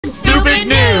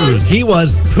Breaking news! He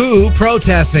was poo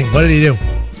protesting. What did he do?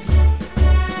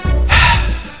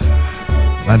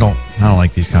 I don't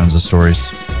like these kinds of stories.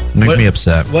 Make me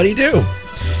upset. What did he do?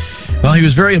 Well, he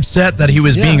was very upset that he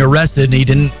was being arrested, and he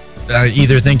didn't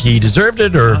either think he deserved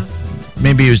it or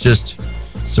maybe he was just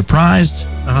surprised.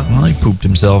 Well, he pooped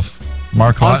himself.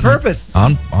 Mark Houghton, on purpose.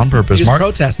 On purpose. He was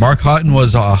protesting. Mark Houghton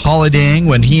was holidaying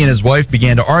when he and his wife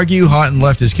began to argue. Houghton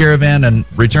left his caravan and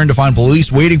returned to find police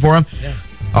waiting for him. Yeah.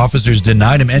 Officers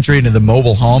denied him entry into the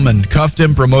mobile home and cuffed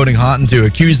him, promoting Houghton to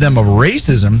accuse them of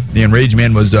racism. The enraged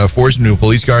man was forced into a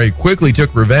police car. He quickly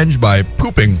took revenge by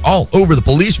pooping all over the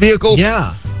police vehicle.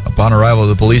 Yeah. Upon arrival at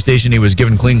the police station, he was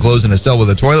given clean clothes and a cell with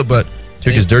a toilet, but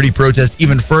took his dirty protest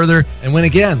even further. And went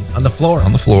again on the floor.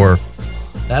 On the floor.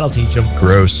 That'll teach him.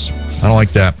 Gross. I don't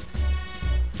like that.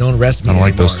 Don't arrest me I don't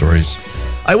like anymore. those stories.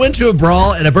 I went to a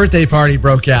brawl and a birthday party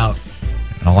broke out.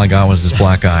 And all I got was this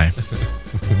black eye.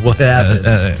 What happened?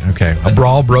 Okay. A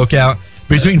brawl broke out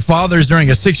between fathers during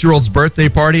a 6-year-old's birthday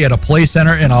party at a play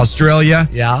center in Australia.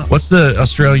 Yeah. What's the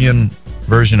Australian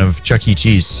version of Chuck E.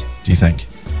 Cheese, do you think?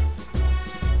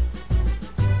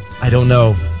 I don't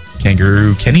know.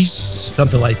 Kangaroo Kenny's?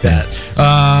 Something like that.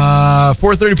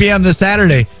 4:30 p.m. this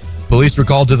Saturday. Police were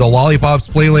called to the Lollipops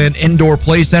Playland Indoor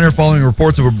Play Center following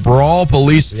reports of a brawl.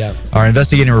 Police are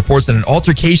investigating reports that an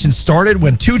altercation started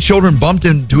when 2 children bumped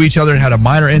into each other and had a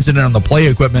minor incident on the play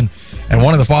equipment, and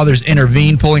one of the fathers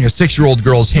intervened, pulling a 6-year-old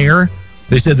girl's hair.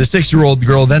 They said the 6-year-old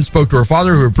girl then spoke to her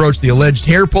father, who approached the alleged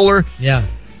hair puller. Yeah.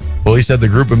 Police said the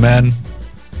group of men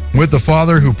with the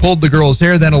father who pulled the girl's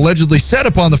hair then allegedly set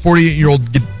upon the 48-year-old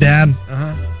dad.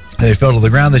 They fell to the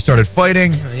ground. They started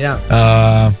fighting.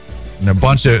 And a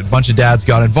bunch of dads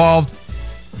got involved.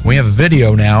 We have a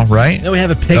video now, right? No, we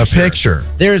have a picture. A picture.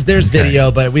 There's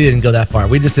video, but we didn't go that far.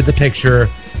 We just did the picture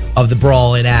of the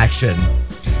brawl in action.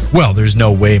 Well, there's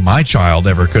no way my child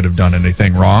ever could have done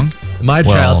anything wrong. My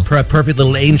child's a perfect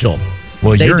little angel.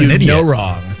 Well, they you're an do idiot. no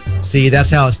wrong. See,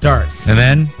 that's how it starts. And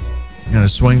then you're going to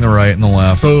swing the right and the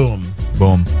left. Boom.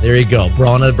 Boom. There you go.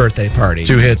 Brawling at a birthday party.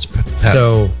 2 hits.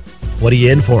 So, what are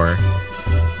you in for?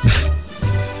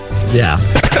 Yeah.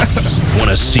 Want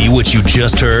to see what you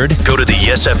just heard? Go to the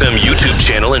Yes FM YouTube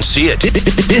channel and see it.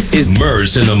 This is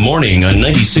Murs in the Morning on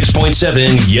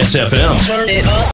 96.7 Yes FM. Turn it up.